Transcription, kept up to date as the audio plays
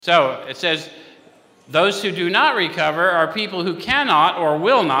So it says, those who do not recover are people who cannot or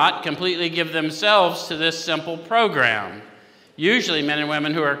will not completely give themselves to this simple program. Usually men and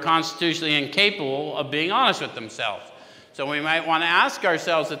women who are constitutionally incapable of being honest with themselves. So we might want to ask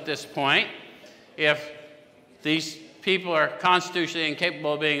ourselves at this point, if these people are constitutionally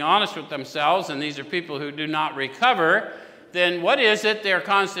incapable of being honest with themselves, and these are people who do not recover, then what is it they're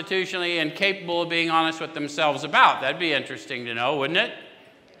constitutionally incapable of being honest with themselves about? That'd be interesting to know, wouldn't it?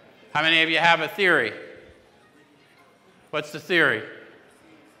 How many of you have a theory? What's the theory? That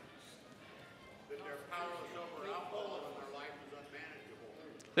they're powerless over alcohol and their life is unmanageable.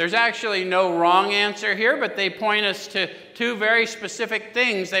 There's actually no wrong answer here, but they point us to two very specific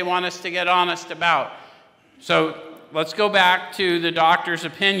things they want us to get honest about. So let's go back to the doctor's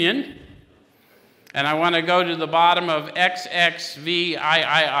opinion. And I want to go to the bottom of XXVIII,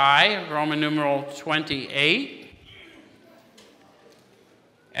 Roman numeral 28.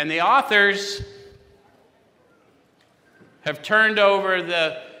 And the authors have turned over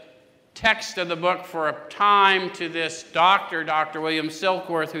the text of the book for a time to this doctor, Dr. William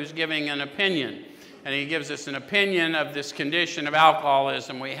Silkworth, who's giving an opinion. And he gives us an opinion of this condition of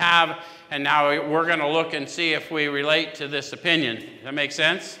alcoholism we have, and now we're going to look and see if we relate to this opinion. Does that make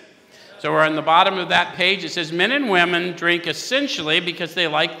sense? So we're on the bottom of that page. It says, men and women drink essentially because they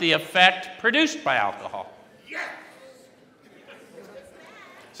like the effect produced by alcohol.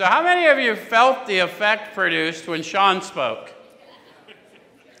 So how many of you felt the effect produced when Sean spoke?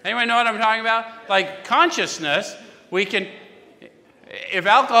 Anyone know what I'm talking about? Like consciousness, we can, if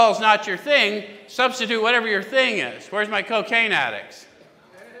alcohol is not your thing, substitute whatever your thing is. Where's my cocaine addicts?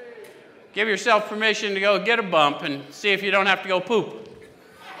 Give yourself permission to go get a bump and see if you don't have to go poop.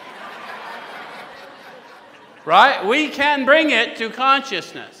 Right? We can bring it to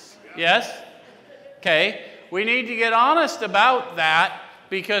consciousness. Yes? Okay. We need to get honest about that.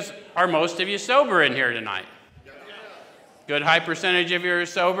 Because are most of you sober in here tonight? Good high percentage of you are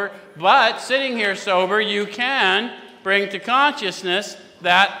sober. But sitting here sober, you can bring to consciousness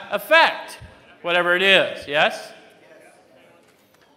that effect, whatever it is, yes?